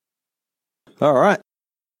All right.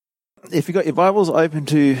 If you've got your Bibles, open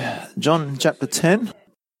to John chapter 10.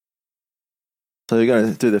 So we're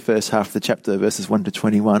going to do the first half of the chapter, verses 1 to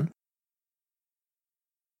 21.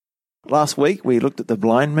 Last week, we looked at the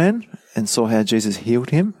blind man and saw how Jesus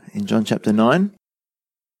healed him in John chapter 9.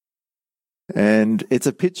 And it's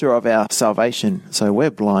a picture of our salvation. So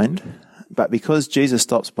we're blind, but because Jesus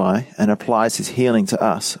stops by and applies his healing to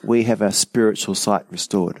us, we have our spiritual sight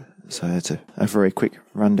restored. So it's a very quick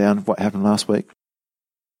rundown of what happened last week.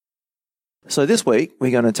 So this week,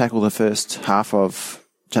 we're going to tackle the first half of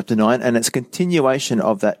chapter 9, and it's a continuation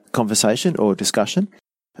of that conversation or discussion.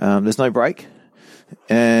 There's no break.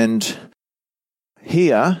 And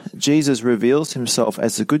here, Jesus reveals himself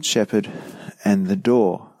as the good shepherd and the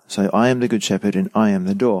door. So I am the good shepherd and I am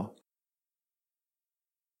the door.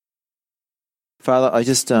 Father, I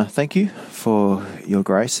just thank you for your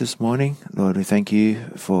grace this morning. Lord, we thank you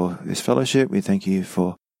for this fellowship. We thank you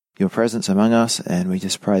for your presence among us, and we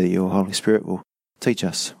just pray that your Holy Spirit will teach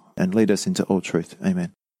us and lead us into all truth.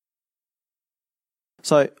 Amen.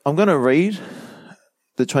 So I'm going to read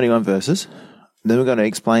the 21 verses, then we're going to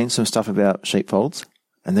explain some stuff about sheepfolds,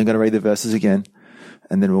 and then going to read the verses again,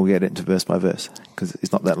 and then we'll get into verse by verse, because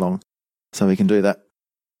it's not that long, so we can do that.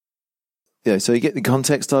 Yeah, so you get the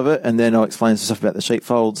context of it, and then I'll explain some stuff about the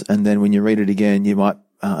sheepfolds, and then when you read it again, you might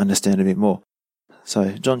understand a bit more. So,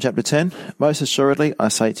 John chapter 10, most assuredly I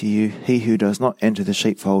say to you, he who does not enter the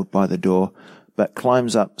sheepfold by the door, but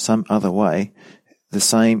climbs up some other way, the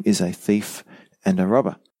same is a thief and a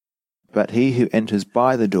robber. But he who enters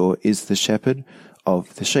by the door is the shepherd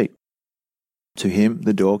of the sheep. To him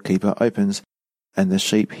the doorkeeper opens, and the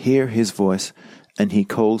sheep hear his voice, and he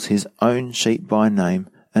calls his own sheep by name,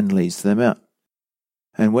 and leads them out.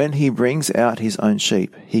 And when he brings out his own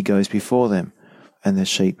sheep, he goes before them, and the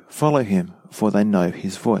sheep follow him, for they know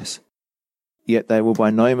his voice. Yet they will by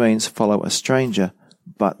no means follow a stranger,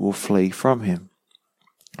 but will flee from him,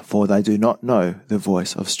 for they do not know the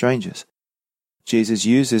voice of strangers. Jesus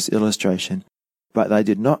used this illustration, but they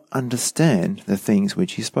did not understand the things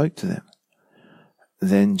which he spoke to them.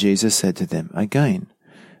 Then Jesus said to them again,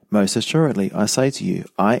 most assuredly I say to you,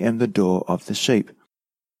 I am the door of the sheep.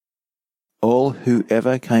 All who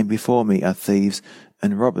ever came before me are thieves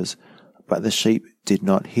and robbers, but the sheep did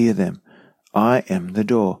not hear them. I am the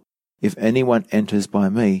door. If anyone enters by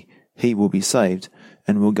me, he will be saved,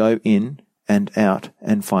 and will go in and out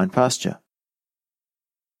and find pasture.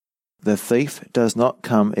 The thief does not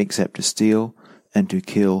come except to steal, and to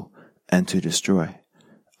kill, and to destroy.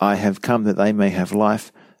 I have come that they may have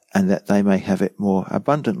life, and that they may have it more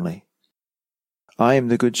abundantly. I am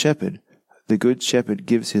the good shepherd. The good shepherd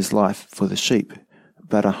gives his life for the sheep.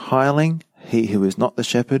 But a hireling, he who is not the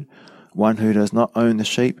shepherd, one who does not own the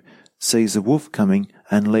sheep, sees the wolf coming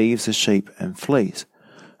and leaves the sheep and flees,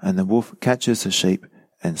 and the wolf catches the sheep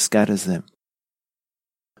and scatters them.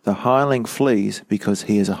 The hireling flees because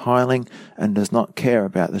he is a hireling and does not care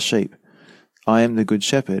about the sheep. I am the good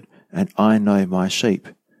shepherd, and I know my sheep,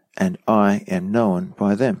 and I am known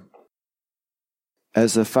by them.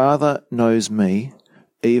 As the Father knows me,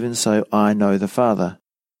 even so I know the Father,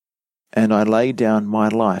 and I lay down my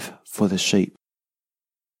life for the sheep.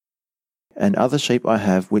 And other sheep I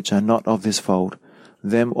have which are not of this fold,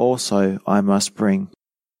 them also I must bring,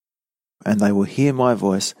 and they will hear my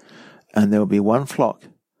voice, and there will be one flock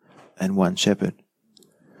and one shepherd.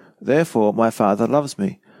 Therefore my Father loves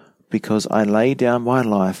me, because I lay down my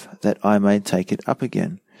life that I may take it up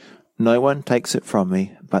again. No one takes it from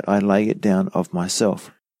me, but I lay it down of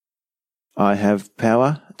myself. I have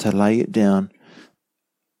power to lay it down,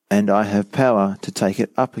 and I have power to take it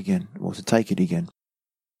up again, or to take it again.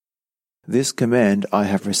 This command I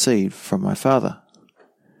have received from my Father.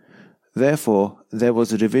 Therefore there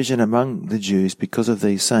was a division among the Jews because of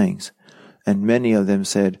these sayings, and many of them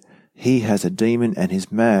said, He has a demon and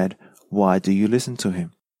is mad. Why do you listen to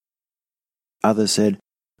him? Others said,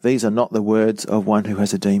 These are not the words of one who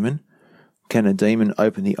has a demon. Can a demon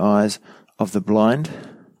open the eyes of the blind?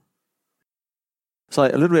 So a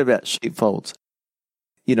little bit about sheepfolds.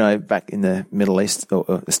 You know, back in the Middle East,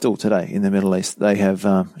 or still today in the Middle East, they have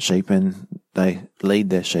sheep and they lead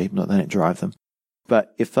their sheep, not they don't drive them.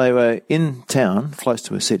 But if they were in town, close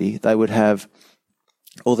to a city, they would have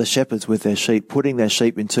all the shepherds with their sheep, putting their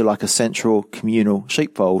sheep into like a central communal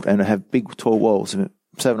sheepfold, and have big tall walls,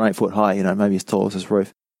 7 or 8 foot high, you know, maybe as tall as this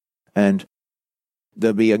roof. And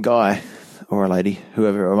there'll be a guy or a lady,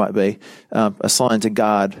 whoever it might be, assigned to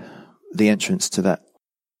guard the entrance to that.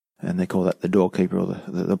 And they call that the doorkeeper or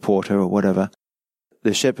the porter or whatever.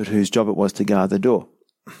 The shepherd whose job it was to guard the door.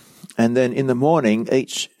 And then in the morning,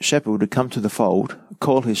 each shepherd would come to the fold,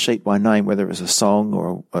 call his sheep by name, whether it was a song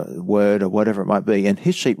or a word or whatever it might be, and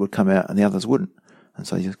his sheep would come out and the others wouldn't. And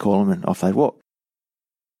so you call them and off they'd walk.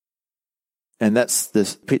 And that's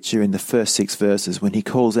this picture in the first 6 verses when he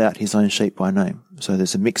calls out his own sheep by name. So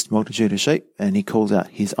there's a mixed multitude of sheep and he calls out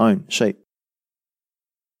his own sheep.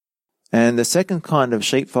 And the second kind of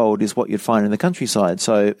sheepfold is what you'd find in the countryside.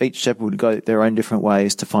 So each shepherd would go their own different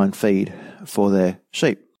ways to find feed for their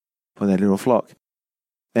sheep, for their little flock.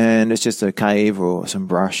 And it's just a cave or some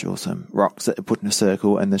brush or some rocks that are put in a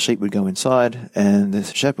circle, and the sheep would go inside and the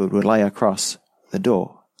shepherd would lay across the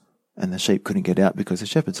door. And the sheep couldn't get out because the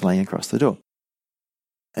shepherd's laying across the door.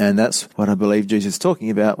 And that's what I believe Jesus is talking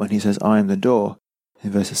about when he says, I am the door,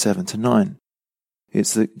 in verses 7 to 9.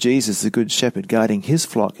 It's Jesus, the good shepherd, guarding his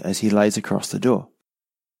flock as he lays across the door.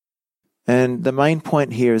 And the main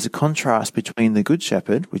point here is a contrast between the good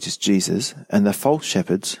shepherd, which is Jesus, and the false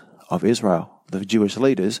shepherds of Israel, the Jewish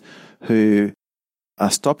leaders, who are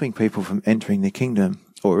stopping people from entering the kingdom,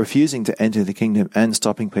 or refusing to enter the kingdom and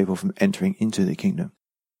stopping people from entering into the kingdom.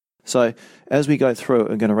 So as we go through it,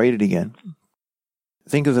 we're going to read it again.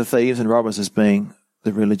 Think of the thieves and robbers as being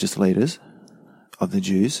the religious leaders of the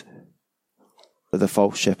Jews, the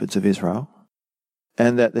false shepherds of Israel,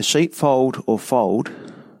 and that the sheepfold or fold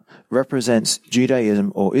represents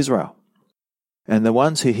Judaism or Israel. And the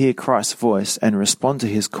ones who hear Christ's voice and respond to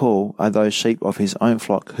his call are those sheep of his own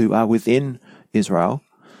flock who are within Israel.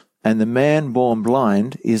 And the man born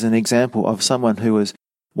blind is an example of someone who was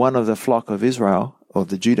one of the flock of Israel, or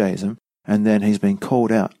the Judaism, and then he's been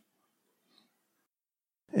called out.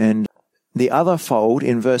 And the other fold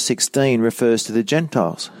in verse 16 refers to the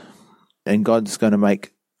Gentiles. And God's going to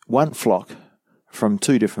make one flock from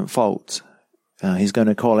 2 different folds. He's going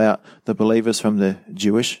to call out the believers from the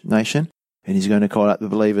Jewish nation, and he's going to call out the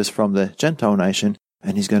believers from the Gentile nation,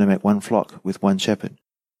 and he's going to make one flock with one shepherd,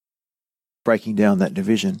 breaking down that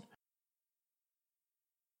division.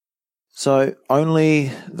 So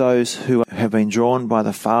only those who have been drawn by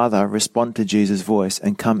the Father respond to Jesus' voice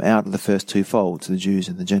and come out of the first 2 folds, the Jews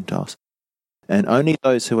and the Gentiles. And only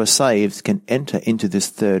those who are saved can enter into this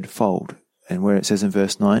third fold. And where it says in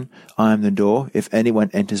verse 9, I am the door. If anyone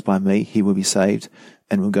enters by me, he will be saved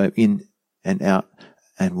and will go in and out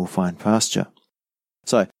and will find pasture.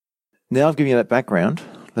 So now I've given you that background.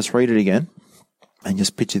 Let's read it again and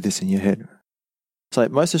just picture this in your head. So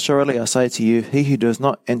most assuredly I say to you, he who does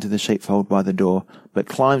not enter the sheepfold by the door, but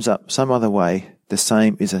climbs up some other way, the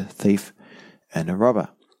same is a thief and a robber.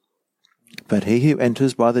 But he who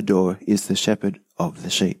enters by the door is the shepherd of the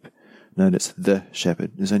sheep. Notice the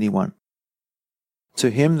shepherd. There's only one. To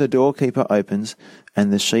him the doorkeeper opens,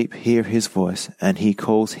 and the sheep hear his voice, and he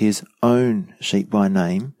calls his own sheep by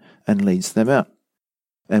name and leads them out.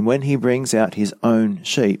 And when he brings out his own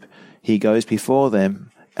sheep, he goes before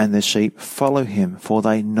them, and the sheep follow him, for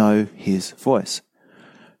they know his voice.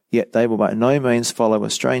 Yet they will by no means follow a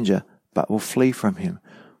stranger, but will flee from him,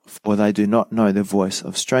 for they do not know the voice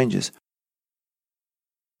of strangers.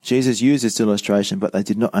 Jesus used this illustration, but they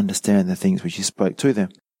did not understand the things which he spoke to them.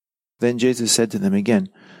 Then Jesus said to them again,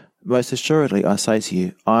 Most assuredly I say to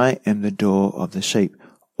you, I am the door of the sheep.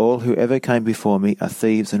 All who ever came before me are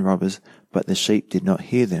thieves and robbers, but the sheep did not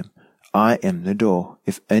hear them. I am the door.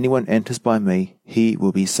 If anyone enters by me, he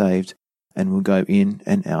will be saved, and will go in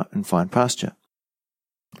and out and find pasture.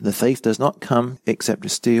 The thief does not come except to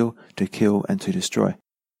steal, to kill, and to destroy.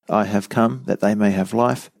 I have come that they may have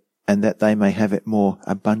life, and that they may have it more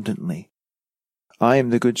abundantly. I am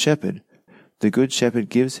the good shepherd. The good shepherd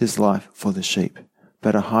gives his life for the sheep.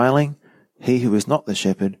 But a hireling, he who is not the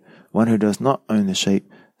shepherd, one who does not own the sheep,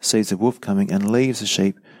 sees a wolf coming and leaves the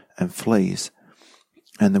sheep and flees.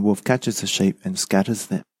 And the wolf catches the sheep and scatters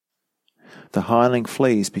them. The hireling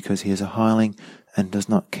flees because he is a hireling and does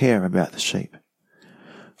not care about the sheep.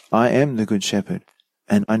 I am the good shepherd,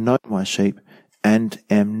 and I know my sheep, and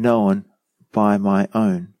am known by my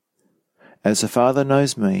own. As the Father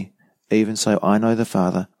knows me, even so I know the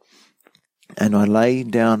Father, and I lay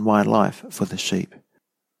down my life for the sheep.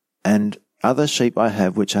 And other sheep I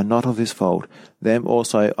have which are not of this fold, them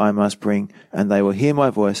also I must bring, and they will hear my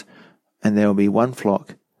voice, and there will be one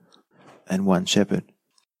flock and one shepherd.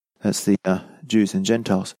 That's the Jews and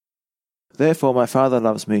Gentiles. Therefore my Father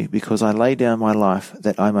loves me, because I lay down my life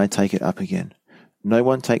that I may take it up again. No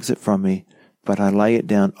one takes it from me, but I lay it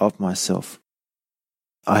down of myself.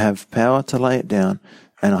 I have power to lay it down,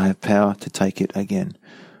 and I have power to take it again.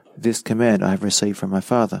 This command I have received from my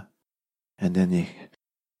Father. And then you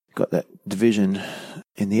got that division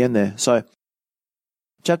in the end there. So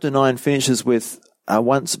chapter 9 finishes with a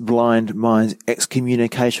once blind mind's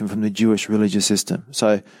excommunication from the Jewish religious system.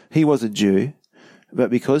 So he was a Jew, but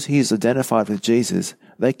because he is identified with Jesus,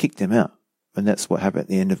 they kicked him out. And that's what happened at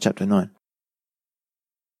the end of chapter 9.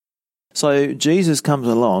 So Jesus comes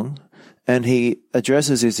along and he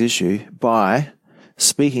addresses this issue by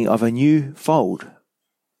speaking of a new fold,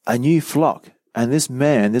 a new flock. And this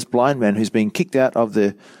man, this blind man who's been kicked out of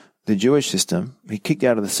the Jewish system, he kicked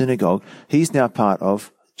out of the synagogue, he's now part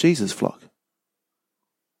of Jesus' flock.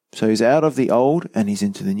 So he's out of the old and he's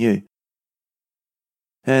into the new.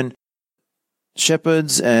 And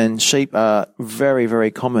shepherds and sheep are very,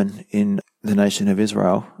 very common in the nation of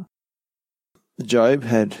Israel. Job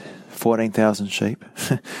had 14,000 sheep.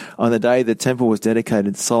 On the day the temple was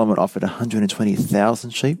dedicated, Solomon offered 120,000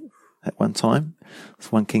 sheep at one time.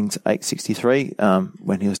 It's 1 Kings 8:63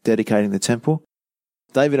 when he was dedicating the temple.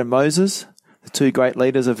 David and Moses, the two great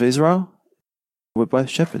leaders of Israel, were both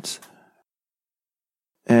shepherds.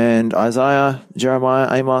 And Isaiah, Jeremiah,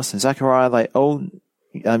 Amos, and Zechariah, they all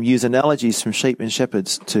use analogies from sheep and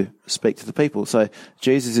shepherds to speak to the people. So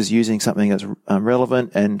Jesus is using something that's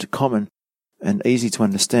relevant and common and easy to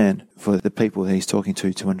understand for the people that he's talking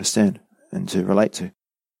to understand and to relate to.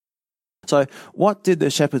 So what did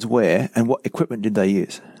the shepherds wear and what equipment did they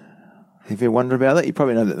use? If you wondered about that, you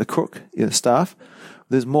probably know that the crook, the staff,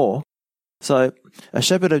 there's more. So a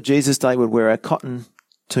shepherd of Jesus' day would wear a cotton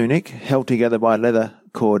tunic held together by a leather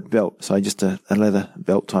cord belt, so just a leather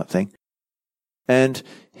belt type thing. And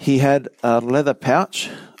he had a leather pouch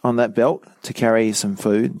on that belt to carry some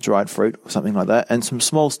food, dried fruit or something like that, and some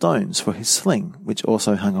small stones for his sling, which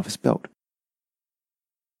also hung off his belt.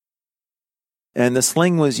 And the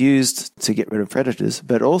sling was used to get rid of predators,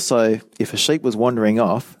 but also if a sheep was wandering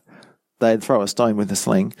off, they'd throw a stone with the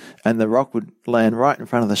sling and the rock would land right in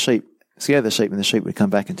front of the sheep, scare the sheep, and the sheep would come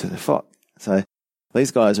back into the flock. So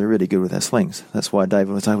these guys are really good with their slings. That's why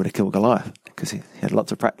David was able to kill Goliath, because he had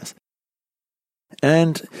lots of practice.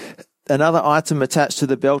 And another item attached to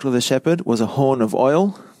the belt of the shepherd was a horn of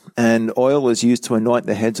oil, and oil was used to anoint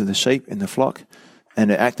the heads of the sheep in the flock,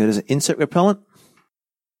 and it acted as an insect repellent.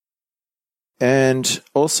 And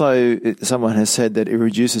also, someone has said that it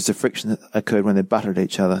reduces the friction that occurred when they butted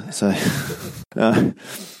each other. So I'm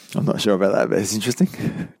not sure about that, but it's interesting.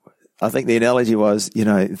 I think the analogy was,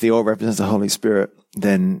 if the oil represents the Holy Spirit,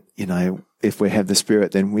 then, if we have the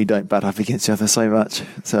Spirit, then we don't butt up against each other so much.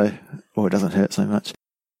 Or it doesn't hurt so much.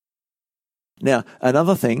 Now,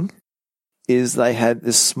 another thing is they had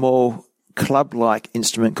this small club-like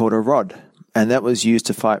instrument called a rod, and that was used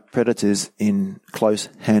to fight predators in close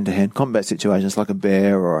hand-to-hand combat situations, like a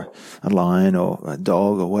bear or a lion or a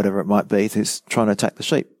dog or whatever it might be, who's trying to attack the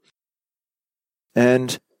sheep.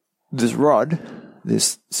 And this rod,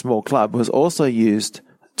 this small club, was also used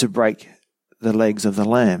to break the legs of the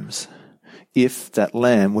lambs if that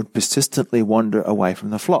lamb would persistently wander away from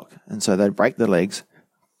the flock. And so they'd break the legs,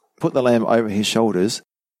 put the lamb over his shoulders,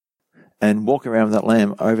 and walk around with that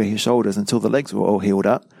lamb over his shoulders until the legs were all healed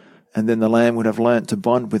up. And then the lamb would have learnt to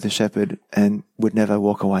bond with the shepherd and would never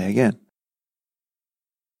walk away again.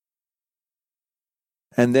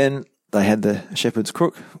 And then they had the shepherd's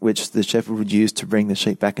crook, which the shepherd would use to bring the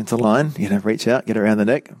sheep back into line. Reach out, get around the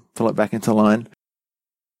neck, pull it back into line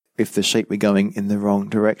if the sheep were going in the wrong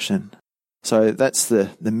direction. So that's the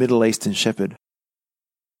Middle Eastern shepherd.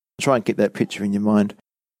 Try and get that picture in your mind.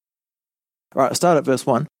 All right, I'll start at verse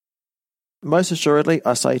 1. Most assuredly,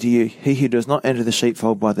 I say to you, he who does not enter the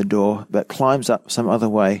sheepfold by the door, but climbs up some other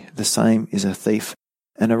way, the same is a thief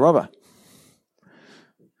and a robber.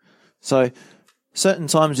 So, certain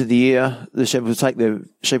times of the year, the shepherd will take the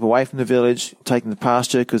sheep away from the village, take them to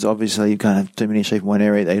pasture, because obviously you can't have too many sheep in one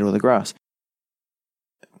area, they eat all the grass.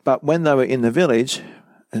 But when they were in the village,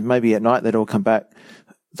 and maybe at night they'd all come back,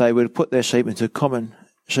 they would put their sheep into a common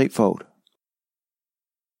sheepfold.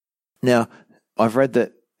 Now, I've read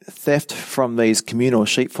that theft from these communal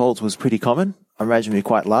sheepfolds was pretty common. I imagine it'd be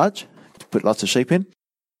quite large to put lots of sheep in.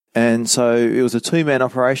 And so it was a two-man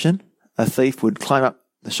operation. A thief would climb up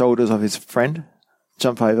the shoulders of his friend,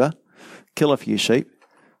 jump over, kill a few sheep,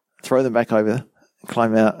 throw them back over,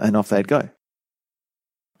 climb out, and off they'd go.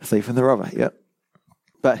 A thief and the robber, yep.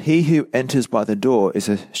 But he who enters by the door is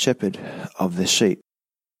a shepherd of the sheep.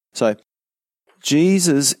 So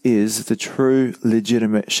Jesus is the true,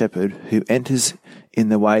 legitimate shepherd who enters in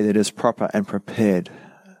the way that is proper and prepared.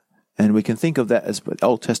 And we can think of that as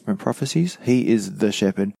Old Testament prophecies. He is the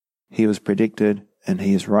shepherd. He was predicted, and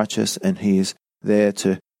he is righteous, and he is there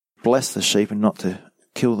to bless the sheep and not to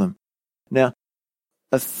kill them. Now,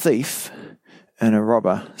 a thief and a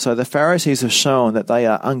robber. So the Pharisees have shown that they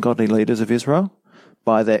are ungodly leaders of Israel,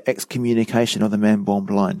 by their excommunication of the man born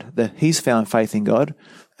blind. He's found faith in God,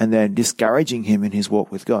 and they're discouraging him in his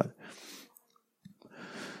walk with God.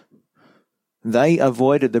 They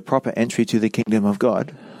avoided the proper entry to the kingdom of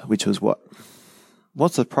God, which was what?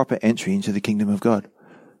 What's the proper entry into the kingdom of God?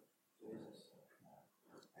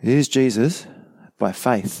 It is Jesus by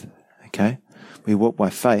faith. Okay? We walk by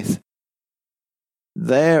faith.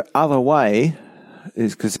 Their other way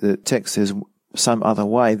is, because the text says some other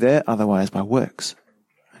way, their other way is by works.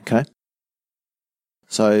 Okay?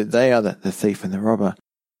 So they are the thief and the robber.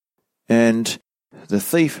 And the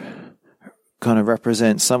thief kind of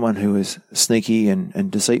represents someone who is sneaky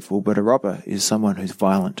and deceitful, but a robber is someone who's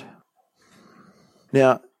violent.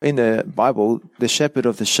 Now, in the Bible, the shepherd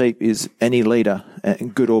of the sheep is any leader,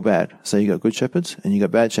 good or bad. So you got good shepherds and you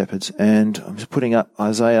got bad shepherds. And I'm just putting up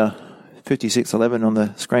Isaiah 56:11 on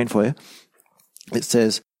the screen for you. It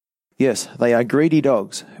says, yes, they are greedy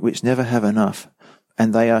dogs which never have enough,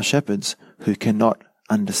 and they are shepherds who cannot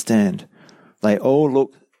understand. They all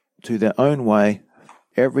look to their own way,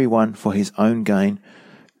 everyone for his own gain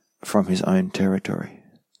from his own territory.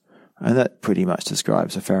 And that pretty much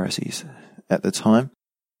describes the Pharisees at the time,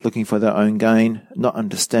 looking for their own gain, not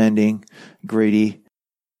understanding, greedy.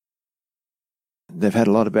 They've had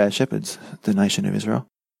a lot of bad shepherds, the nation of Israel.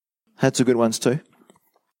 Had some good ones too.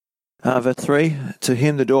 Verse 3, to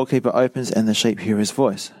him the doorkeeper opens and the sheep hear his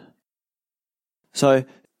voice. So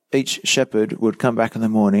each shepherd would come back in the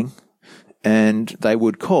morning and they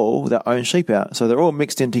would call their own sheep out. So they're all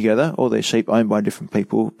mixed in together, all their sheep owned by different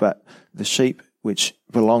people, but the sheep which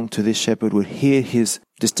belonged to this shepherd would hear his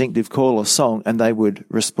distinctive call or song and they would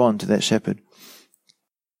respond to that shepherd.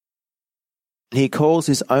 He calls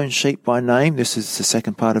his own sheep by name. This is the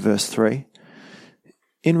second part of verse 3.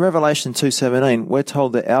 In Revelation 2:17, we're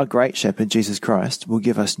told that our great shepherd, Jesus Christ, will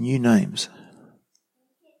give us new names.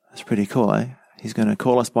 That's pretty cool, eh? He's going to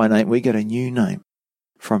call us by name. We get a new name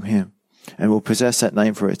from him. And we'll possess that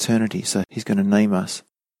name for eternity. So he's going to name us.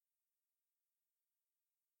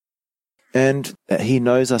 And he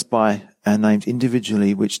knows us by our names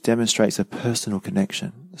individually, which demonstrates a personal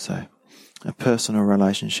connection. So a personal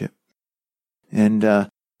relationship. And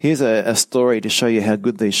here's a story to show you how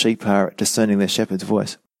good these sheep are at discerning their shepherd's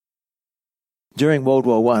voice. During World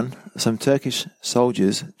War I, some Turkish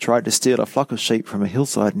soldiers tried to steal a flock of sheep from a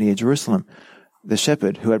hillside near Jerusalem. The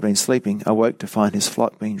shepherd, who had been sleeping, awoke to find his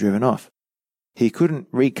flock being driven off. He couldn't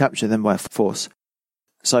recapture them by force,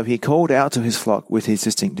 so he called out to his flock with his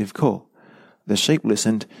distinctive call. The sheep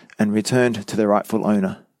listened and returned to their rightful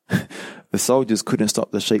owner. The soldiers couldn't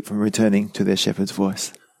stop the sheep from returning to their shepherd's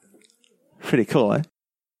voice. Pretty cool, eh?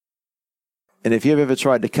 And if you've ever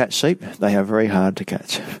tried to catch sheep, they are very hard to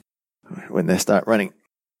catch when they start running.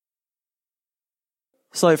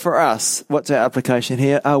 So for us, what's our application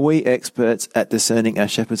here? Are we experts at discerning our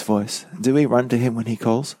shepherd's voice? Do we run to him when he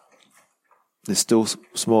calls? The still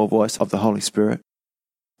small voice of the Holy Spirit.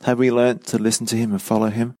 Have we learnt to listen to him and follow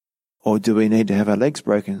him? Or do we need to have our legs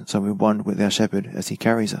broken so we bond with our shepherd as he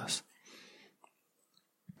carries us?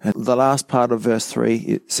 And the last part of verse 3,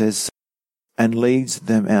 it says, and leads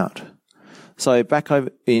them out. So back over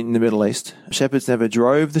in the Middle East, shepherds never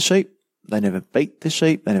drove the sheep. They never beat the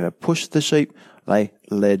sheep. They never pushed the sheep. They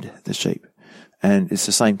led the sheep. And it's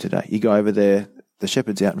the same today. You go over there, the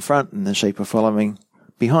shepherd's out in front and the sheep are following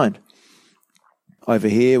behind. Over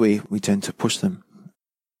here, we tend to push them,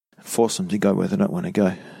 force them to go where they don't want to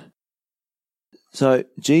go. So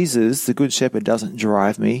Jesus, the Good Shepherd, doesn't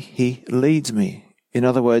drive me. He leads me. In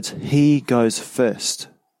other words, he goes first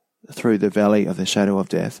through the valley of the shadow of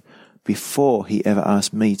death before he ever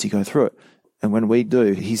asks me to go through it. And when we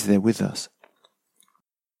do, he's there with us.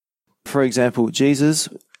 For example, Jesus,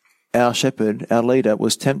 our shepherd, our leader,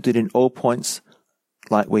 was tempted in all points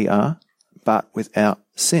like we are, but without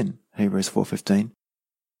sin. Hebrews 4:15.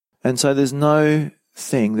 And so there's no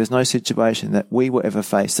situation that we will ever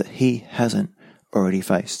face that he hasn't already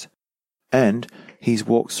faced. And he's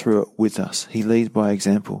walked through it with us. He leads by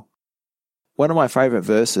example. One of my favourite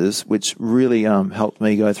verses, which really helped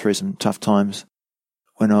me go through some tough times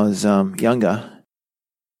when I was younger,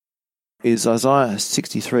 is Isaiah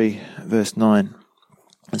 63, verse 9.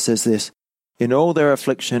 It says this, in all their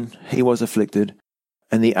affliction he was afflicted,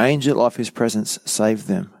 and the angel of his presence saved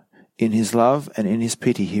them. In his love and in his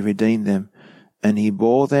pity he redeemed them, and he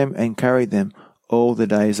bore them and carried them all the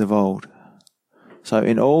days of old. So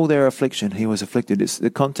in all their affliction he was afflicted. The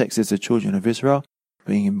context is the children of Israel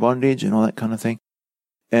being in bondage and all that kind of thing.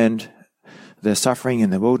 And their suffering in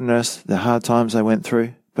the wilderness, the hard times they went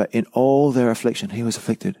through. But in all their affliction he was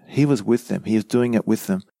afflicted. He was with them. He was doing it with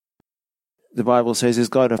them. the Bible says, is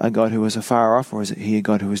God a God who is afar off, or is he a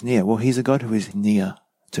God who is near? Well, he's a God who is near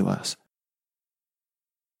to us.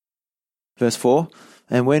 Verse 4,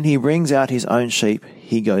 and when he brings out his own sheep,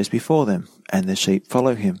 he goes before them, and the sheep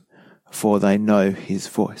follow him, for they know his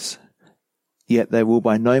voice. Yet they will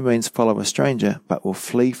by no means follow a stranger, but will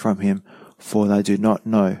flee from him, for they do not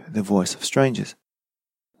know the voice of strangers.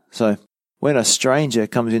 So, when a stranger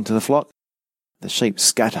comes into the flock, the sheep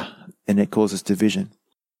scatter, and it causes division.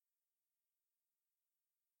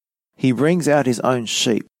 He brings out his own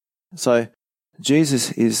sheep. So,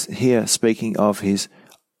 Jesus is here speaking of his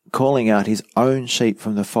calling out his own sheep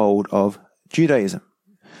from the fold of Judaism.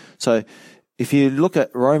 So, if you look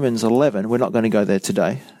at Romans 11, we're not going to go there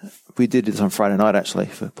today. We did this on Friday night, actually,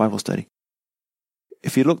 for Bible study.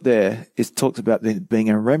 If you look there, it talks about there being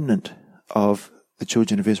a remnant of the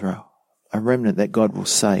children of Israel, a remnant that God will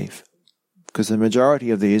save. Because the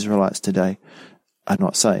majority of the Israelites today are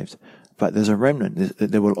not saved. But there's a remnant.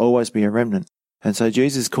 There will always be a remnant. And so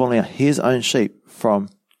Jesus is calling out his own sheep from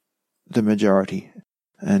the majority,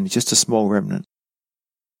 and just a small remnant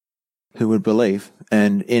who would believe.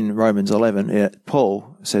 And in Romans 11,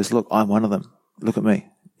 Paul says, look, I'm one of them. Look at me.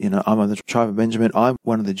 I'm of the tribe of Benjamin. I'm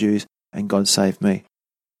one of the Jews, and God saved me.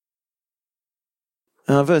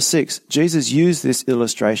 Verse 6, Jesus used this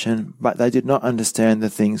illustration, but they did not understand the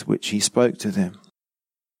things which he spoke to them.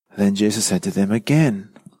 Then Jesus said to them again.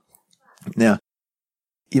 Now,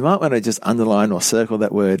 you might want to just underline or circle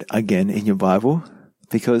that word again in your Bible,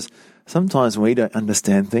 because sometimes we don't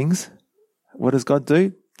understand things. What does God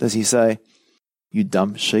do? Does he say, you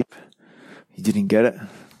dumb sheep, you didn't get it?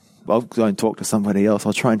 I'll go and talk to somebody else.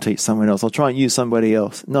 I'll try and teach someone else. I'll try and use somebody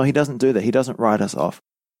else. No, he doesn't do that. He doesn't write us off.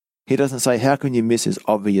 He doesn't say, how can you miss his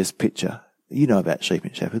obvious picture? You know about sheep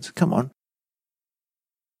and shepherds. Come on.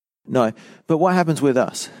 No, but what happens with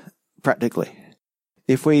us, practically?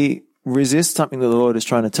 If we resist something that the Lord is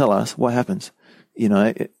trying to tell us, what happens?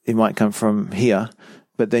 It might come from here,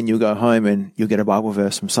 but then you'll go home and you'll get a Bible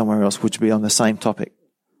verse from somewhere else which will be on the same topic.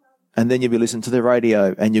 And then you'll be listening to the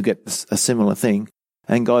radio and you'll get a similar thing.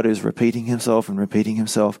 And God is repeating himself,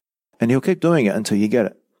 and he'll keep doing it until you get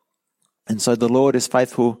it. And so the Lord is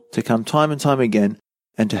faithful to come time and time again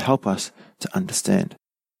and to help us to understand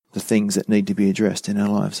the things that need to be addressed in our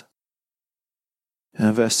lives.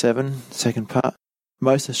 Verse 7, second part,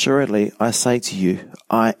 most assuredly I say to you,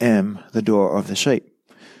 I am the door of the sheep.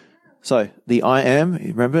 So the I am,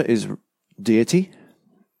 remember, is deity.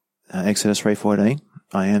 Exodus 3:14,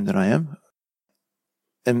 I am that I am.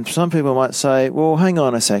 And some people might say, well, hang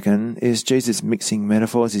on a second, is Jesus mixing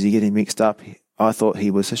metaphors? Is he getting mixed up? I thought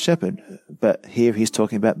he was a shepherd, but here he's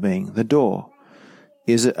talking about being the door.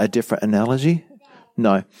 Is it a different analogy?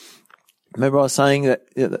 No. Remember I was saying that,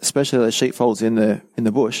 especially the sheepfolds in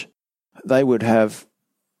the bush, they would have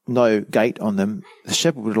no gate on them. The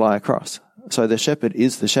shepherd would lie across. So the shepherd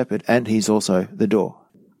is the shepherd, and he's also the door.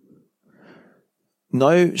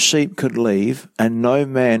 No sheep could leave, and no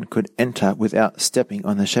man could enter without stepping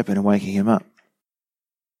on the shepherd and waking him up.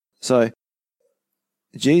 So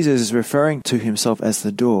Jesus is referring to himself as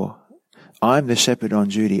the door. I'm the shepherd on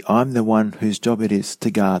duty. I'm the one whose job it is to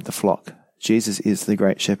guard the flock. Jesus is the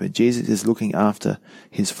great shepherd. Jesus is looking after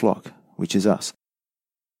his flock, which is us.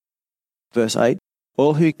 Verse 8,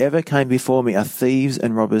 all who ever came before me are thieves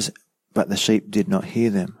and robbers, but the sheep did not hear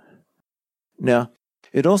them. Now,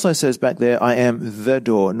 it also says back there, I am the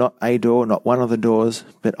door, not a door, not one of the doors,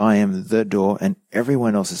 but I am the door, and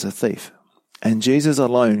everyone else is a thief. And Jesus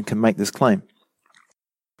alone can make this claim.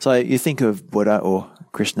 So you think of Buddha or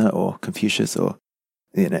Krishna or Confucius or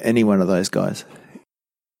any one of those guys.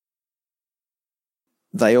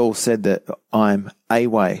 They all said that I'm a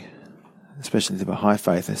way, especially the Baha'i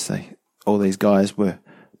faith. They say all these guys were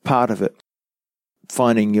part of it,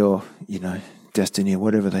 finding your, destiny or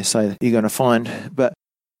whatever they say you're going to find. But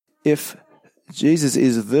if Jesus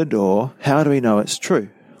is the door, how do we know it's true?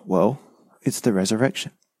 Well, it's the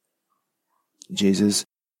resurrection. Jesus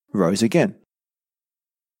rose again.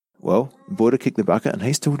 Well, Buddha kicked the bucket and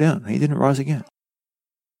he's still down. He didn't rise again.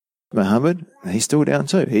 Muhammad, he's still down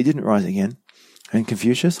too. He didn't rise again. And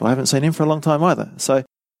Confucius, I haven't seen him for a long time either. So,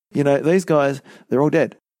 these guys, they're all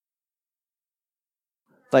dead.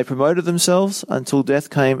 They promoted themselves until death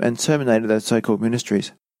came and terminated their so-called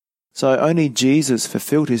ministries. So only Jesus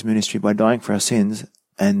fulfilled his ministry by dying for our sins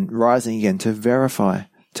and rising again to verify,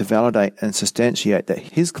 to validate and substantiate that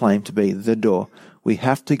his claim to be the door, we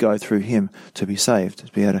have to go through him to be saved,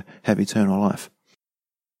 to be able to have eternal life.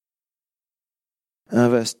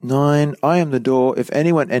 Verse 9, I am the door. If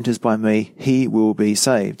anyone enters by me, he will be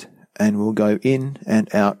saved and will go in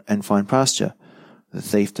and out and find pasture. The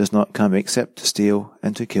thief does not come except to steal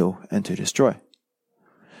and to kill and to destroy.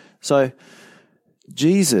 So,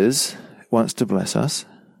 Jesus wants to bless us,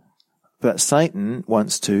 but Satan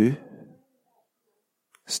wants to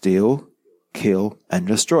steal, kill, and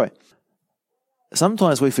destroy.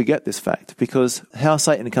 Sometimes we forget this fact because how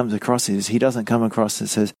Satan comes across is he doesn't come across and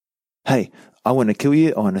says, hey, I want to kill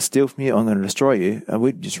you, I want to steal from you, I'm going to destroy you. And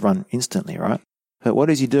we just run instantly, right? But what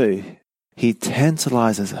does he do? He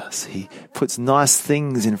tantalizes us. He puts nice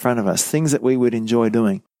things in front of us, things that we would enjoy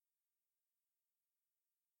doing.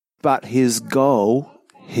 But his goal,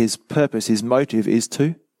 his purpose, his motive is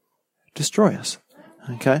to destroy us.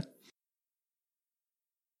 Okay?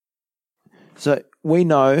 So we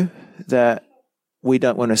know that we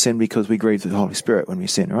don't want to sin because we grieve the Holy Spirit when we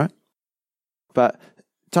sin, right? But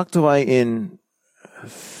tucked away in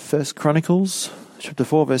 1 Chronicles chapter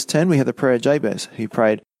 4 verse 10, we have the prayer of Jabez. He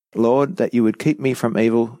prayed, Lord, that you would keep me from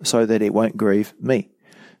evil so that it won't grieve me.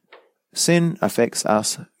 Sin affects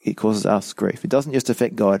us. It causes us grief. It doesn't just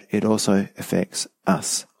affect God, it also affects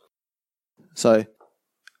us. So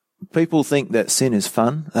people think that sin is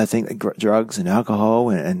fun. They think that drugs and alcohol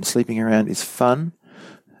and sleeping around is fun,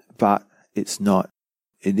 but it's not.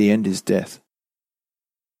 The end is death.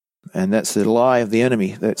 And that's the lie of the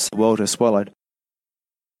enemy that the world has swallowed.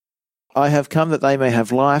 I have come that they may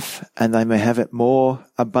have life and they may have it more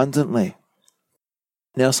abundantly.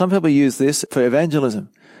 Now, some people use this for evangelism.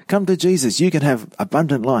 Come to Jesus, you can have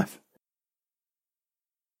abundant life.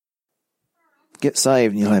 Get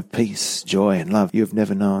saved and you'll have peace, joy and love you've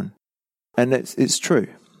never known. And it's true.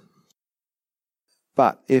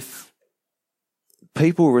 But if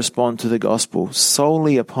people respond to the gospel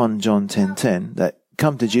solely upon John 10:10, that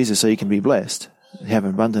come to Jesus so you can be blessed, have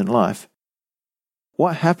abundant life,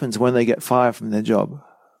 what happens when they get fired from their job?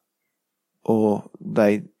 Or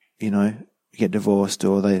they, get divorced,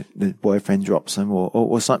 or the boyfriend drops them,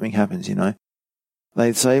 or something happens,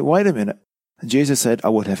 They say, wait a minute. Jesus said, I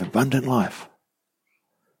would have abundant life.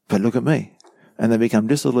 But look at me. And they become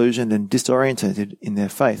disillusioned and disorientated in their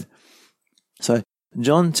faith. So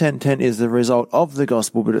John 10:10 is the result of the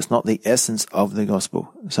gospel, but it's not the essence of the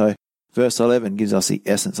gospel. So verse 11 gives us the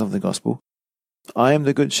essence of the gospel. I am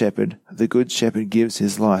the good shepherd. The good shepherd gives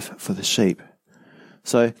his life for the sheep.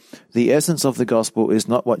 So the essence of the gospel is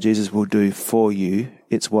not what Jesus will do for you.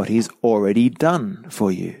 It's what he's already done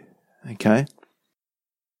for you. Okay?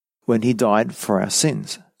 When he died for our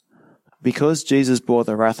sins. Because Jesus bore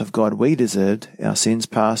the wrath of God we deserved, our sins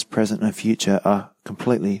past, present, and future are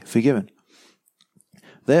completely forgiven.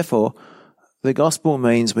 Therefore, the gospel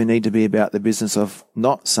means we need to be about the business of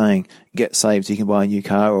not saying, get saved so you can buy a new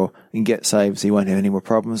car, or get saved so you won't have any more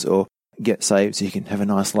problems, or get saved so you can have a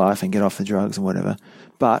nice life and get off the drugs and whatever.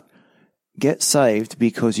 But get saved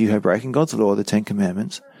because you have broken God's law, the 10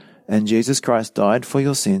 Commandments, and Jesus Christ died for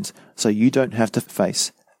your sins so you don't have to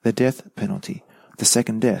face the death penalty, the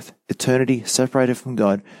second death, eternity separated from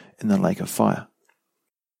God in the lake of fire.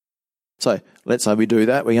 So let's say we do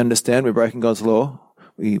that. We understand we've broken God's law.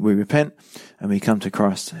 We repent and we come to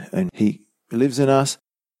Christ and he lives in us,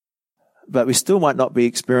 but we still might not be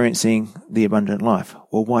experiencing the abundant life.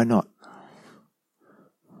 Well, why not?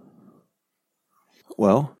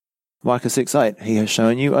 Well, Micah 6:8, he has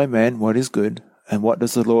shown you, O man, what is good, and what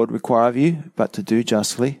does the Lord require of you, but to do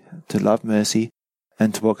justly, to love mercy,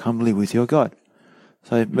 and to walk humbly with your God.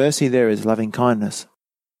 So mercy there is loving kindness.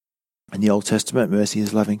 In the Old Testament, mercy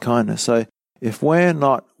is loving kindness. So if we're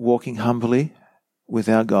not walking humbly with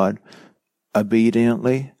our God,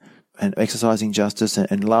 obediently, and exercising justice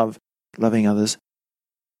and loving others,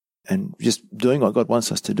 and just doing what God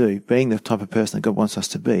wants us to do, being the type of person that God wants us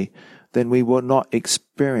to be, then we will not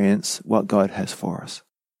experience what God has for us.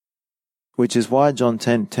 Which is why John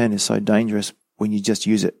 10:10 is so dangerous when you just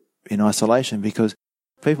use it in isolation, because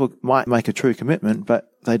people might make a true commitment,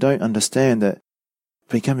 but they don't understand that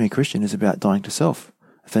becoming a Christian is about dying to self.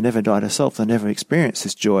 If they never die to self, they never experience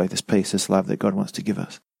this joy, this peace, this love that God wants to give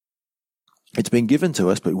us. It's been given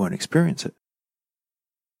to us, but we won't experience it.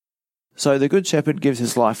 So the good shepherd gives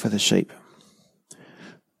his life for the sheep.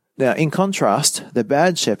 Now, in contrast, the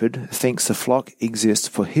bad shepherd thinks the flock exists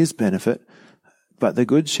for his benefit, but the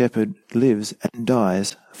good shepherd lives and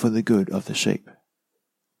dies for the good of the sheep.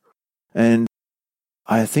 And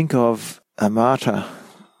I think of a martyr,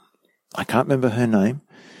 I can't remember her name,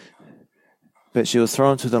 but she was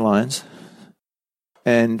thrown to the lions,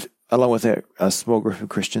 and along with a small group of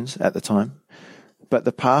Christians at the time. But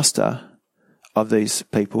the pastor of these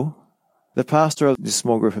people, the pastor of this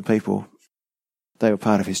small group of people, they were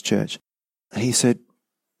part of his church. He said,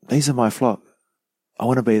 these are my flock. I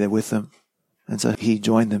want to be there with them. And so he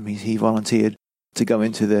joined them. He volunteered to go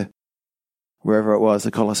into the wherever it was,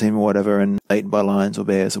 the Colosseum or whatever, and eaten by lions or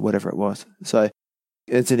bears or whatever it was. So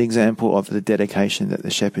it's an example of the dedication that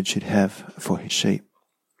the shepherd should have for his sheep.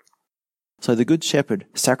 So the good shepherd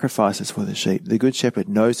sacrifices for the sheep. The good shepherd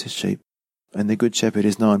knows his sheep, and the good shepherd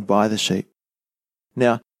is known by the sheep.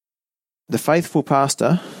 Now, the faithful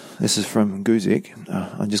pastor, this is from Guzik,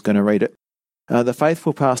 I'm just going to read it. The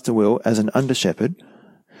faithful pastor will, as an under-shepherd,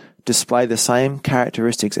 display the same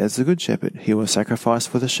characteristics as the good shepherd. He will sacrifice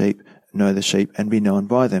for the sheep, know the sheep, and be known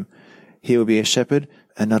by them. He will be a shepherd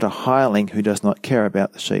and not a hireling who does not care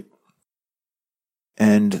about the sheep.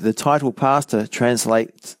 And the title pastor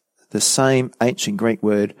translates the same ancient Greek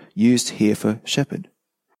word used here for shepherd.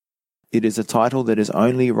 It is a title that is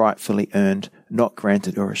only rightfully earned, not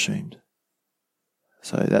granted or assumed.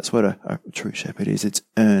 So that's what a true shepherd is. It's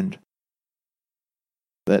earned.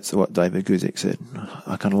 That's what David Guzik said.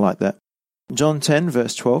 I kind of like that. John 10,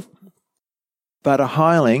 verse 12. But a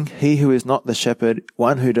hireling, he who is not the shepherd,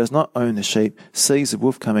 one who does not own the sheep, sees the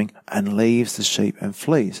wolf coming and leaves the sheep and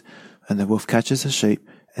flees. And the wolf catches the sheep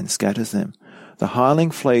and scatters them. The hireling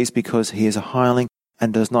flees because he is a hireling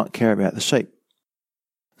and does not care about the sheep.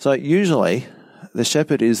 So usually the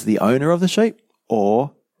shepherd is the owner of the sheep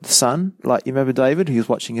or the son. Like you remember David, he was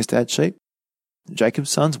watching his dad's sheep. Jacob's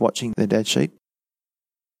sons watching their dad's sheep.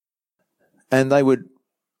 And they would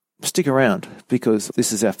stick around because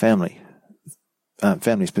this is our family.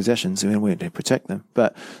 Family's possessions, and we need to protect them.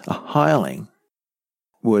 But a hireling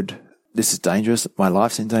would, this is dangerous, my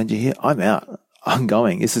life's in danger here, I'm out, I'm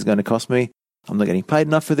going, this is going to cost me, I'm not getting paid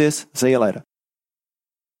enough for this, see you later.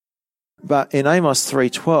 But in Amos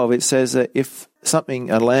 3:12 it says that if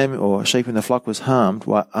a lamb or a sheep in the flock was harmed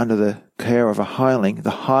while under the care of a hireling,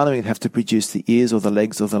 the hireling would have to produce the ears or the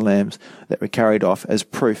legs of the lambs that were carried off as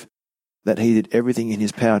proof that he did everything in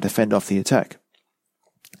his power to fend off the attack.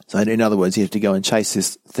 So in other words, you have to go and chase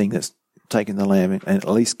this thing that's taken the lamb and at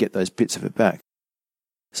least get those bits of it back.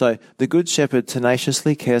 So the good shepherd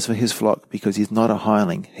tenaciously cares for his flock because he's not a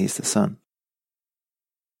hireling, he's the son.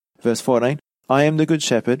 Verse 14, I am the good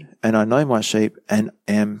shepherd, and I know my sheep and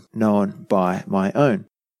am known by my own.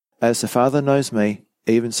 As the Father knows me,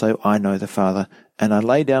 even so I know the Father, and I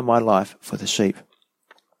lay down my life for the sheep.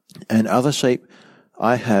 And other sheep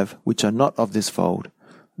I have which are not of this fold,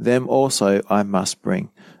 them also I must bring,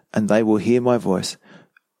 and they will hear my voice,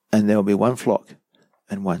 and there will be one flock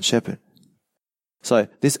and one shepherd. So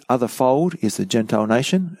this other fold is the Gentile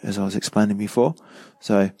nation, as I was explaining before.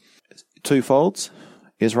 So two folds,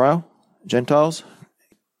 Israel, Gentiles.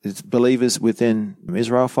 It's believers within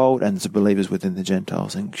Israel fold, and it's believers within the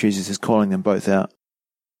Gentiles, and Jesus is calling them both out.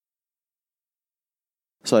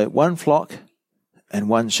 So one flock and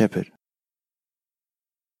one shepherd.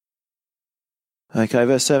 Okay,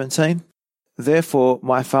 verse 17. Therefore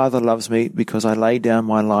my Father loves me because I lay down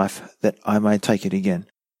my life that I may take it again.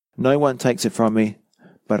 No one takes it from me,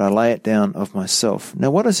 but I lay it down of myself.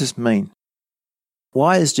 Now what does this mean?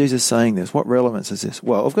 Why is Jesus saying this? What relevance is this?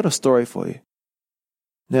 Well, I've got a story for you.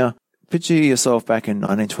 Now, picture yourself back in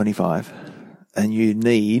 1925 and you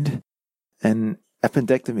need an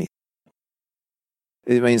appendectomy.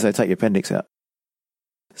 It means they take your appendix out.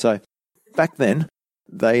 So back then,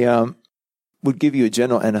 they would give you a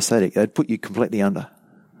general anesthetic. They'd put you completely under.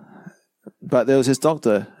 But there was this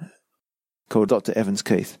doctor called Dr. Evans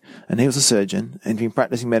Keith, and he was a surgeon and he'd been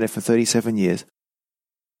practicing medicine for 37 years.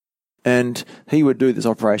 And he would do this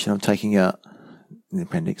operation of taking out the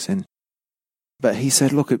appendix. But he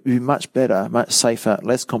said, look, it would be much better, much safer,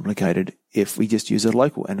 less complicated if we just use a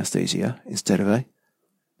local anesthesia instead of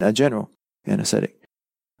a general anesthetic.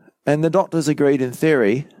 And the doctors agreed in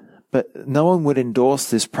theory, but no one would endorse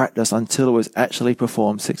this practice until it was actually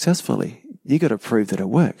performed successfully. You got to prove that it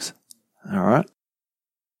works. All right?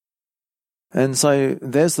 And so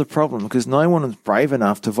there's the problem, because no one was brave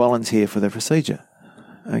enough to volunteer for the procedure.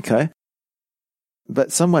 Okay?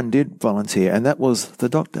 But someone did volunteer, and that was the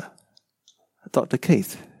doctor. Dr.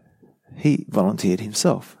 Keith. He volunteered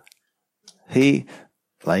himself. He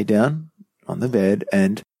lay down on the bed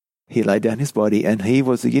and he laid down his body, and he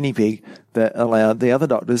was the guinea pig that allowed the other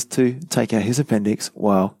doctors to take out his appendix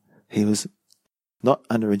while he was not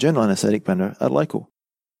under a general anesthetic, but under a local.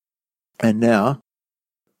 And now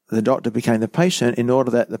the doctor became the patient in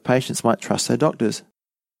order that the patients might trust their doctors.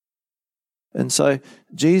 And so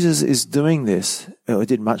Jesus is doing this. He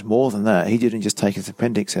did much more than that. He didn't just take his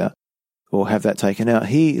appendix out or have that taken out.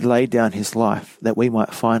 He laid down his life that we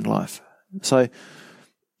might find life. So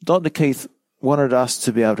Dr. Keith wanted us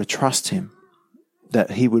to be able to trust him,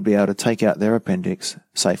 that he would be able to take out their appendix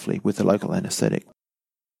safely with the local anesthetic.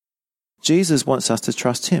 Jesus wants us to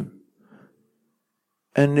trust him.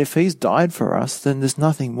 And if he's died for us, then there's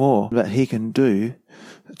nothing more that he can do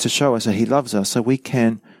to show us that he loves us so we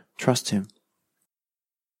can trust him.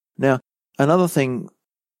 Now, another thing,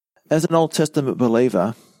 as an Old Testament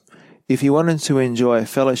believer, if you wanted to enjoy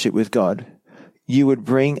fellowship with God, you would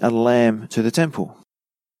bring a lamb to the temple.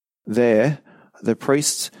 There, the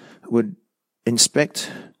priests would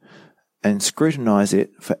inspect and scrutinize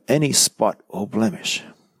it for any spot or blemish.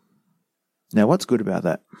 Now, what's good about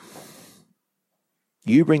that?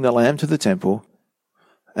 You bring the lamb to the temple,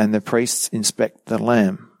 and the priests inspect the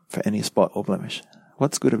lamb for any spot or blemish.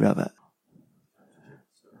 What's good about that?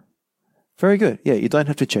 Very good. Yeah, you don't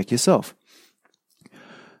have to check yourself.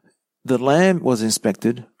 The lamb was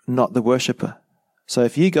inspected, not the worshipper. So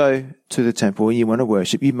if you go to the temple and you want to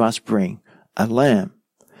worship, you must bring a lamb.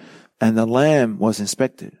 And the lamb was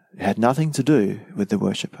inspected. It had nothing to do with the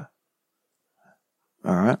worshipper.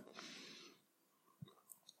 All right?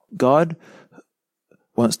 God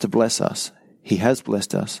wants to bless us. He has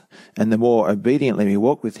blessed us. And the more obediently we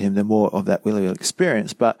walk with him, the more of that we will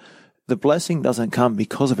experience. But the blessing doesn't come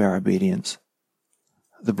because of our obedience.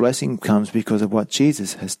 The blessing comes because of what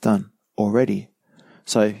Jesus has done already.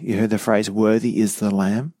 So you heard the phrase, worthy is the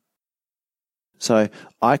Lamb. So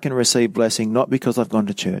I can receive blessing not because I've gone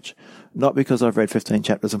to church, not because I've read 15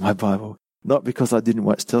 chapters of my Bible, not because I didn't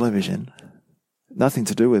watch television. Nothing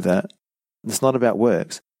to do with that. It's not about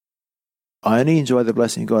works. I only enjoy the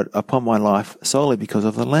blessing of God upon my life solely because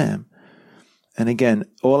of the Lamb. And again,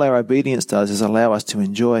 all our obedience does is allow us to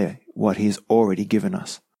enjoy what he's already given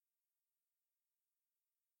us.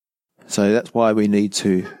 So that's why we need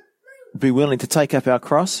to be willing to take up our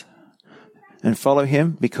cross and follow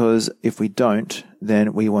him, because if we don't,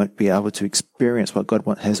 then we won't be able to experience what God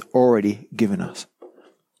has already given us.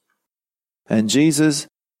 And Jesus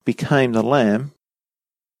became the Lamb,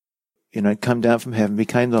 come down from heaven,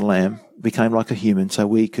 became the Lamb, became like a human so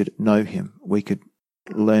we could know him, we could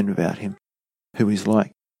learn about him, who he's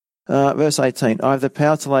like. Verse 18, I have the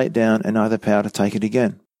power to lay it down and I have the power to take it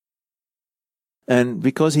again. And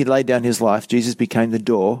because he laid down his life, Jesus became the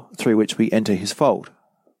door through which we enter his fold.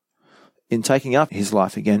 In taking up his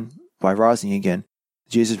life again, by rising again,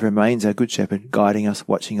 Jesus remains our good shepherd, guiding us,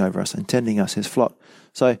 watching over us, and tending us, his flock.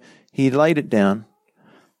 So he laid it down,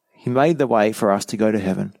 he made the way for us to go to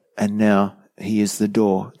heaven, and now he is the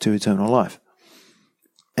door to eternal life.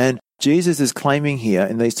 And Jesus is claiming here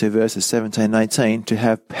in these two verses, 17 and 18, to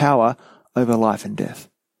have power over life and death.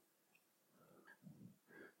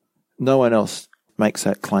 No one else makes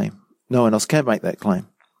that claim. No one else can make that claim.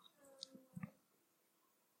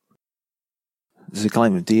 It's a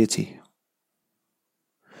claim of deity.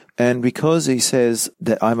 And because he says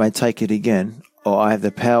that I may take it again, or I have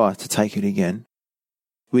the power to take it again,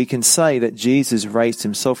 we can say that Jesus raised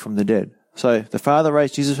himself from the dead. So the Father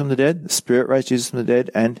raised Jesus from the dead, the Spirit raised Jesus from the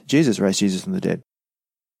dead, and Jesus raised Jesus from the dead.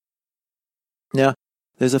 Now,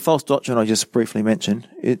 there's a false doctrine I just briefly mentioned.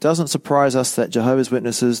 It doesn't surprise us that Jehovah's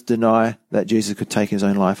Witnesses deny that Jesus could take his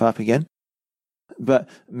own life up again. But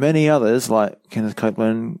many others, like Kenneth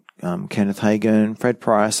Copeland, Kenneth Hagin, Fred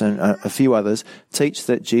Price, and a few others, teach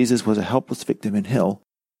that Jesus was a helpless victim in hell,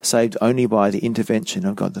 saved only by the intervention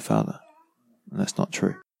of God the Father. And that's not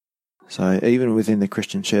true. So even within the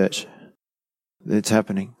Christian church, it's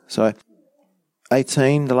happening. So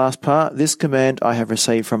 18, the last part, this command I have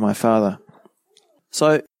received from my Father.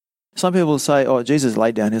 So some people say, oh, Jesus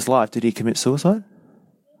laid down his life. Did he commit suicide?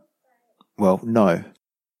 Well, no.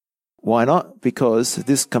 Why not? Because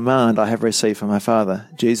this command I have received from my Father.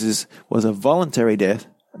 Jesus was a voluntary death,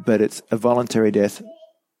 but it's a voluntary death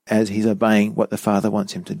as he's obeying what the Father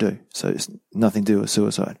wants him to do. So it's nothing to do with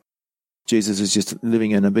suicide. Jesus is just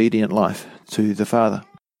living an obedient life to the Father.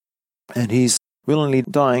 And he's willingly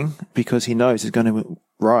dying because he knows he's going to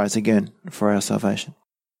rise again for our salvation.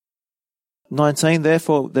 19,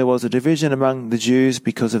 therefore there was a division among the Jews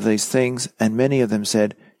because of these things, and many of them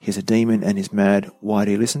said, he's a demon and he's mad. Why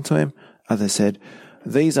do you listen to him? Others said,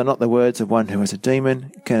 these are not the words of one who has a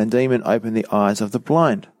demon. Can a demon open the eyes of the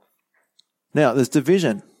blind? Now, there's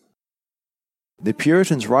division. The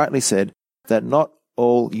Puritans rightly said that not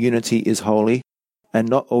all unity is holy and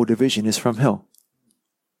not all division is from hell.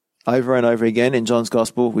 Over and over again in John's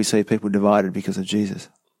Gospel, we see people divided because of Jesus.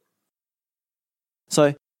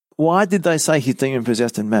 So, why did they say he's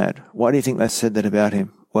demon-possessed and mad? Why do you think they said that about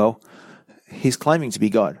him? Well, he's claiming to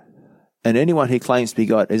be God. And anyone who claims to be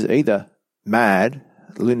God is either mad,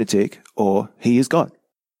 lunatic, or he is God.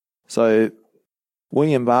 So,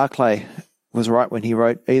 William Barclay was right when he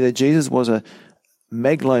wrote, either Jesus was a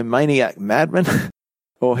megalomaniac madman,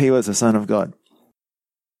 or he was the Son of God.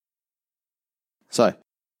 So,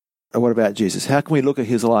 what about Jesus? How can we look at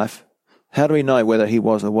his life How do we know whether he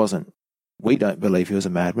was or wasn't? We don't believe he was a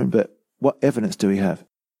madman, but what evidence do we have?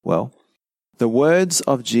 Well, the words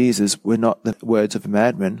of Jesus were not the words of a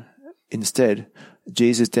madman. Instead,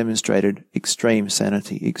 Jesus demonstrated extreme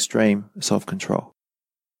sanity, extreme self-control.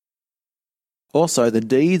 Also, the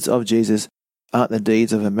deeds of Jesus aren't the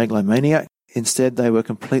deeds of a megalomaniac. Instead, they were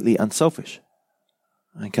completely unselfish.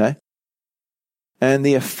 Okay? And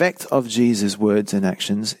the effect of Jesus' words and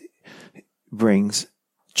actions brings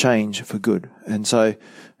change for good. And so,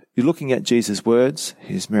 you're looking at Jesus' words,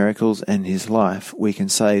 his miracles, and his life, we can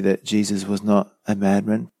say that Jesus was not a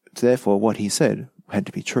madman. Therefore, what he said had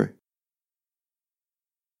to be true.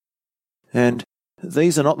 And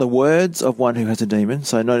these are not the words of one who has a demon.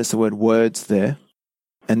 So notice the word words there.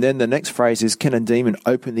 And then the next phrase is, can a demon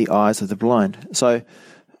open the eyes of the blind? So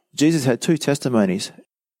Jesus had two testimonies,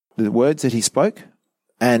 the words that he spoke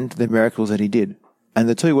and the miracles that he did. And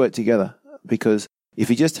the two work together, because if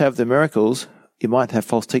you just have the miracles, you might have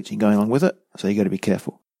false teaching going on with it. So you've got to be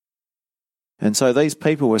careful. And so these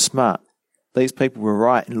people were smart. These people were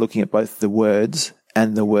right in looking at both the words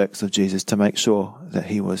and the works of Jesus to make sure that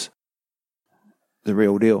he was the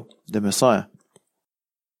real deal, the Messiah.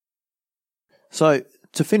 So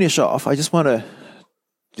to finish off, I just want to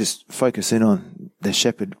just focus in on the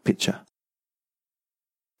shepherd picture.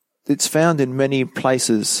 It's found in many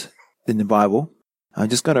places in the Bible. I'm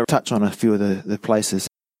just going to touch on a few of the places.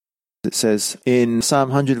 It says in Psalm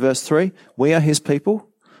 100 verse 3, we are his people,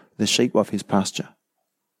 the sheep of his pasture.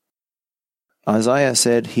 Isaiah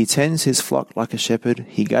said, he tends his flock like a shepherd.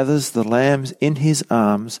 He gathers the lambs in his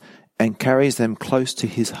arms and carries them close to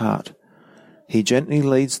his heart. He gently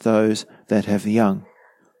leads those that have young.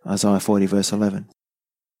 Isaiah 40 verse 11.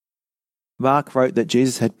 Mark wrote that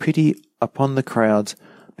Jesus had pity upon the crowds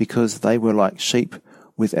because they were like sheep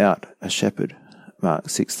without a shepherd. Mark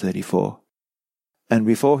 6:34. And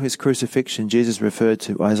before his crucifixion, Jesus referred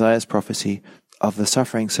to Isaiah's prophecy of the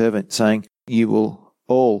suffering servant, saying, you will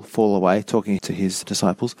all fall away, talking to his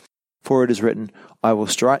disciples, for it is written, I will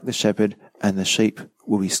strike the shepherd and the sheep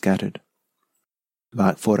will be scattered.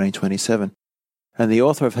 Mark 14:27. And the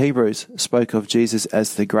author of Hebrews spoke of Jesus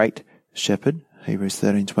as the great shepherd, Hebrews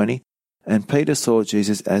 13:20, and Peter saw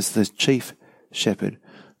Jesus as the chief shepherd,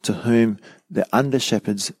 to whom the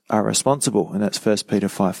under-shepherds are responsible, and that's 1 Peter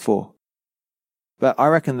 5:4. But I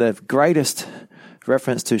reckon the greatest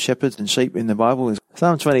reference to shepherds and sheep in the Bible is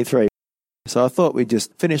Psalm 23. So I thought we'd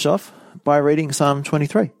just finish off by reading Psalm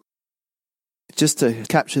 23. Just to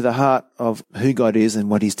capture the heart of who God is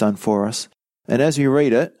and what he's done for us. And as you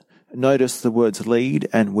read it, notice the words lead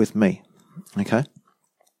and with me. Okay?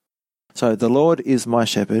 So the Lord is my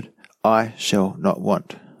shepherd, I shall not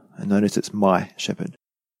want. And notice it's my shepherd.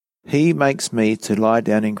 He makes me to lie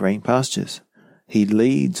down in green pastures. He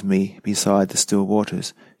leads me beside the still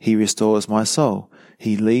waters. He restores my soul.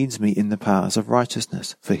 He leads me in the paths of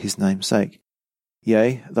righteousness for his name's sake.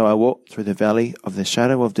 Yea, though I walk through the valley of the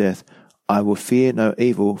shadow of death, I will fear no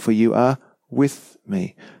evil, for you are with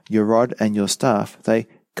me. Your rod and your staff, they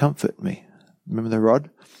comfort me. Remember the rod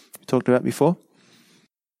we talked about before?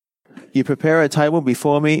 You prepare a table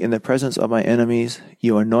before me in the presence of my enemies.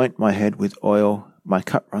 You anoint my head with oil. My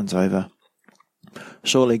cup runs over.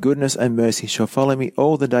 Surely goodness and mercy shall follow me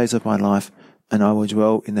all the days of my life, and I will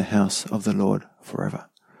dwell in the house of the Lord forever.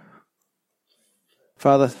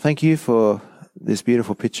 Father, thank you for this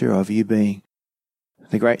beautiful picture of you being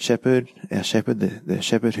the great shepherd, our shepherd, the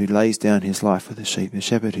shepherd who lays down his life for the sheep, the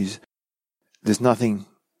shepherd there's nothing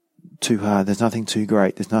too hard, there's nothing too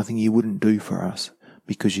great, there's nothing you wouldn't do for us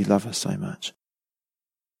because you love us so much.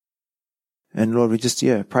 And Lord, we just,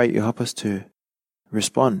 pray you help us to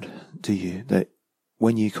respond to you, that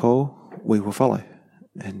when you call, we will follow.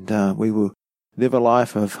 And we will live a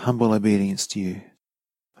life of humble obedience to you,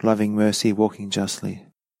 loving mercy, walking justly,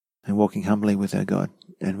 and walking humbly with our God.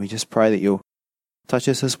 And we just pray that you'll touch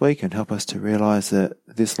us this week and help us to realize that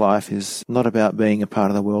this life is not about being a part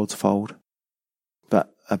of the world's fold,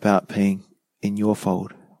 but about being in your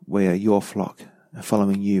fold. We are your flock,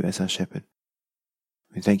 following you as our shepherd.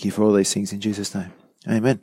 We thank you for all these things in Jesus' name. Amen.